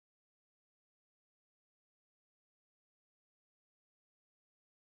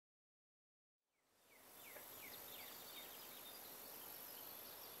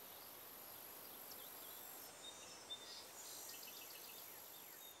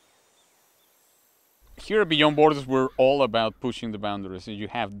Here at Beyond Borders, we're all about pushing the boundaries, and you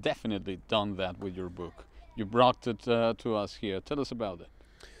have definitely done that with your book. You brought it to us here. Tell us about it.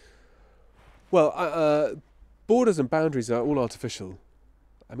 Well, borders and boundaries are all artificial.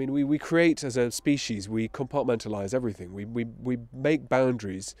 I mean, we create as a species, we compartmentalize everything. We make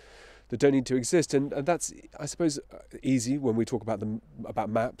boundaries that don't need to exist, and that's, I suppose, easy when we talk about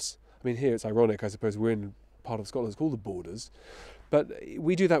maps. I mean, here it's ironic, I suppose, we're in part of Scotland, it's called the Borders, but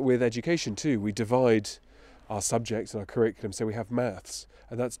we do that with education too. We divide our subjects and our curriculum, so we have maths,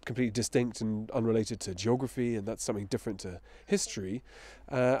 and that's completely distinct and unrelated to geography, and that's something different to history.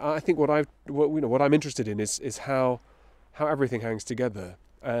 I think what I'm interested in is how everything hangs together,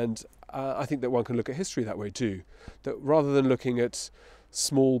 and I think that one can look at history that way too. That rather than looking at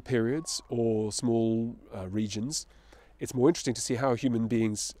small periods or small regions, it's more interesting to see how human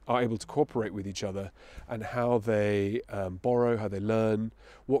beings are able to cooperate with each other and how they borrow, how they learn,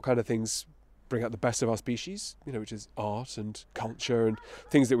 what kind of things bring out the best of our species, which is art and culture and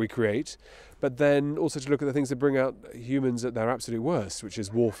things that we create, but then also to look at the things that bring out humans at their absolute worst, which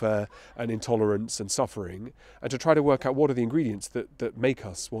is warfare and intolerance and suffering, and to try to work out what are the ingredients that make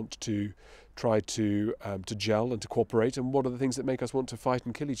us want to try to gel and to cooperate, and what are the things that make us want to fight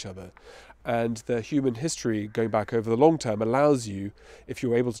and kill each other. And the human history going back over the long term allows you, if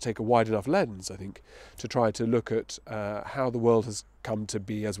you're able to take a wide enough lens, I think, to try to look at how the world has come to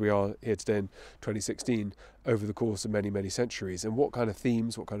be as we are here today in 2016 over the course of many, many centuries, and what kind of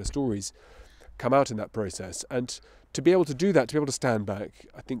themes, what kind of stories come out in that process. And to be able to do that, to be able to stand back,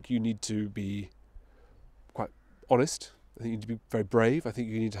 I think you need to be quite honest. I think you need to be very brave. I think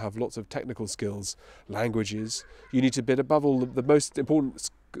you need to have lots of technical skills, languages. You need to be, above all, the most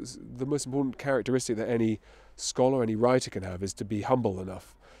important characteristic that any scholar, any writer can have is to be humble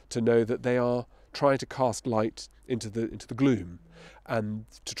enough to know that they are trying to cast light into the gloom, and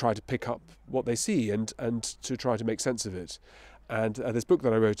to try to pick up what they see and to try to make sense of it. And this book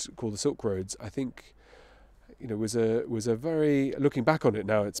that I wrote called The Silk Roads, I think, was a very, looking back on it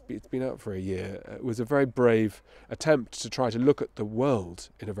now, it's been out for a year, it was a very brave attempt to try to look at the world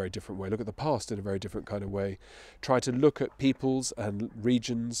in a very different way, look at the past in a very different kind of way, try to look at peoples and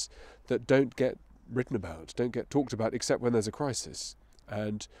regions that don't get written about, don't get talked about except when there's a crisis.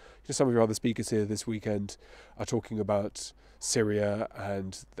 And some of your other speakers here this weekend are talking about Syria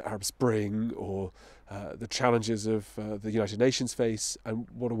and the Arab Spring, or the challenges of the United Nations face, and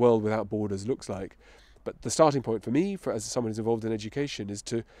what a world without borders looks like. But the starting point for me, as someone who's involved in education, is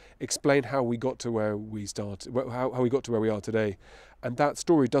to explain how we got to where we started, how we got to where we are today. And that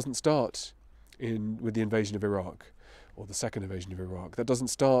story doesn't start with the invasion of Iraq, or the second invasion of Iraq. That doesn't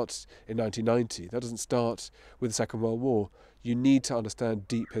start in 1990. That doesn't start with the Second World War. You need to understand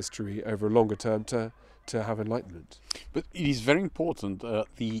deep history over a longer term to have enlightenment. But it is very important,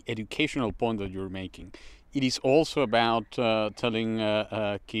 the educational point that you're making. It is also about telling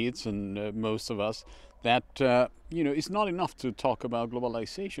kids and most of us that it's not enough to talk about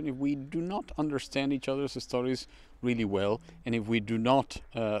globalization if we do not understand each other's stories really well, and if we do not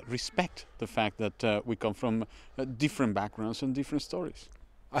respect the fact that we come from different backgrounds and different stories.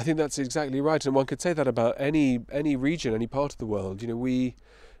 I think that's exactly right, and one could say that about any region, any part of the world. We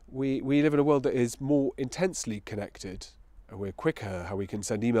live in a world that is more intensely connected. We're quicker, how we can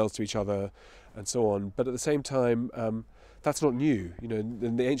send emails to each other and so on. But at the same time, that's not new.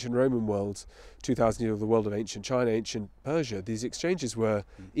 In the ancient Roman world, 2,000 years of the world of ancient China, ancient Persia, these exchanges were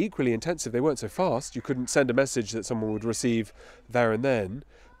equally intensive. They weren't so fast. You couldn't send a message that someone would receive there and then.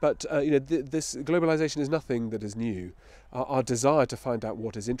 But this globalization is nothing that is new. Our desire to find out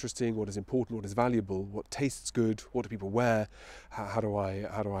what is interesting, what is important, what is valuable, what tastes good, what do people wear, how do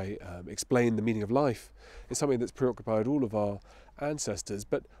I explain the meaning of life, is something that's preoccupied all of our ancestors.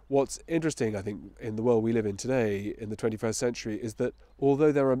 But what's interesting, I think, in the world we live in today, in the 21st century, is that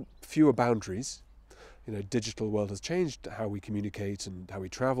although there are fewer boundaries, digital world has changed how we communicate and how we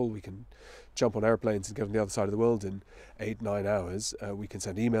travel. We can jump on airplanes and get on the other side of the world in 8-9 hours. We can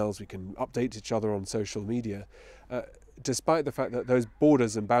send emails, we can update each other on social media. Despite the fact that those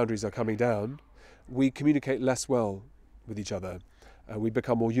borders and boundaries are coming down, we communicate less well with each other. We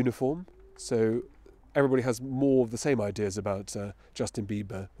become more uniform, so everybody has more of the same ideas about Justin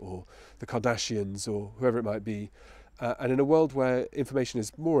Bieber or the Kardashians or whoever it might be. And in a world where information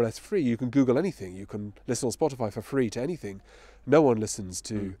is more or less free, you can Google anything, you can listen on Spotify for free to anything. No one listens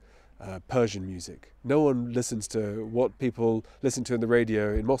to Persian music. No one listens to what people listen to in the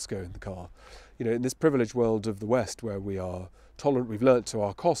radio in Moscow in the car. In this privileged world of the West where we are tolerant, we've learnt to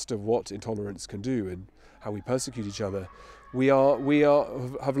our cost of what intolerance can do, and how we persecute each other, we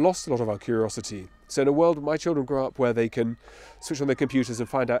have lost a lot of our curiosity. So in a world, my children grow up where they can switch on their computers and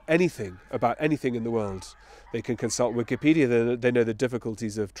find out anything about anything in the world. They can consult Wikipedia. They know the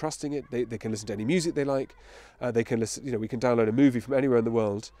difficulties of trusting it. They can listen to any music they like. They can listen. We can download a movie from anywhere in the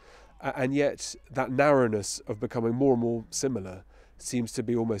world, and yet that narrowness of becoming more and more similar seems to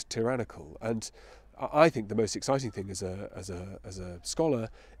be almost tyrannical. And I think the most exciting thing as a scholar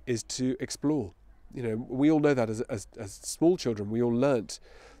is to explore. We all know that as small children, we all learnt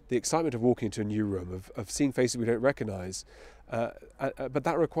the excitement of walking into a new room, of seeing faces we don't recognise. But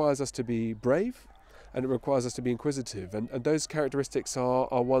that requires us to be brave, and it requires us to be inquisitive. And those characteristics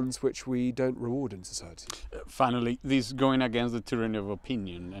are ones which we don't reward in society. Finally, this going against the tyranny of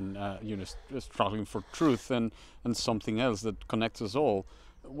opinion and struggling for truth and something else that connects us all.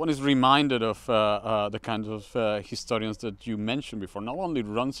 One is reminded of the kinds of historians that you mentioned before, not only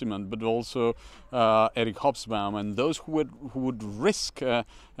Runciman but also Eric Hobsbawm, and those who would risk their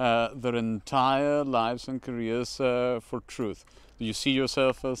entire lives and careers for truth. Do you see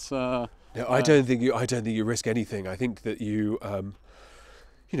yourself as? No, I don't think you risk anything. I think that you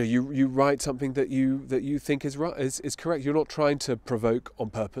write something that you think is right, is correct. You're not trying to provoke on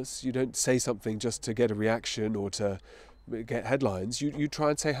purpose. You don't say something just to get a reaction or to get headlines. You try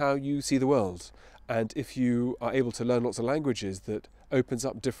and say how you see the world, and if you are able to learn lots of languages, that opens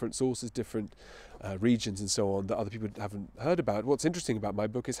up different sources, different regions and so on that other people haven't heard about. What's interesting about my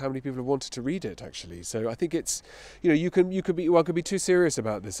book is how many people have wanted to read it, actually. So I think it's, one could be too serious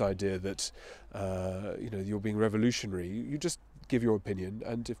about this idea that you're being revolutionary. You just give your opinion,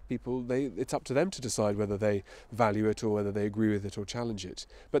 and if people, it's up to them to decide whether they value it or whether they agree with it or challenge it.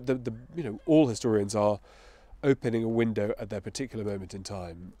 But all historians are opening a window at their particular moment in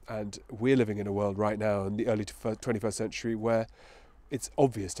time, and we're living in a world right now in the early 21st century where it's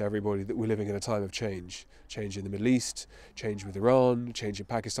obvious to everybody that we're living in a time of change in the Middle East, change with Iran, change in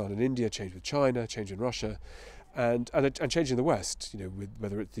Pakistan and India, change with China, change in Russia, and change in the West, with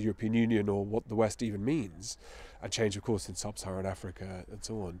whether it's the European Union or what the West even means, and change of course in sub-Saharan Africa and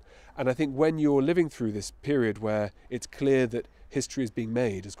so on. And I think when you're living through this period where it's clear that history is being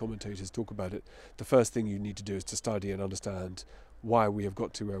made, as commentators talk about it, the first thing you need to do is to study and understand why we have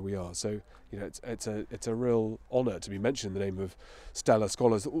got to where we are. So it's a real honour to be mentioned in the name of stellar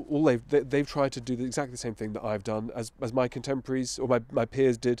scholars. All they've tried to do exactly the same thing that I've done, as my contemporaries or my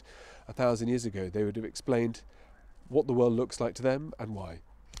peers did 1,000 years ago. They would have explained what the world looks like to them and why.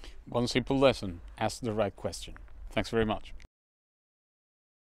 One simple lesson: ask the right question. Thanks very much.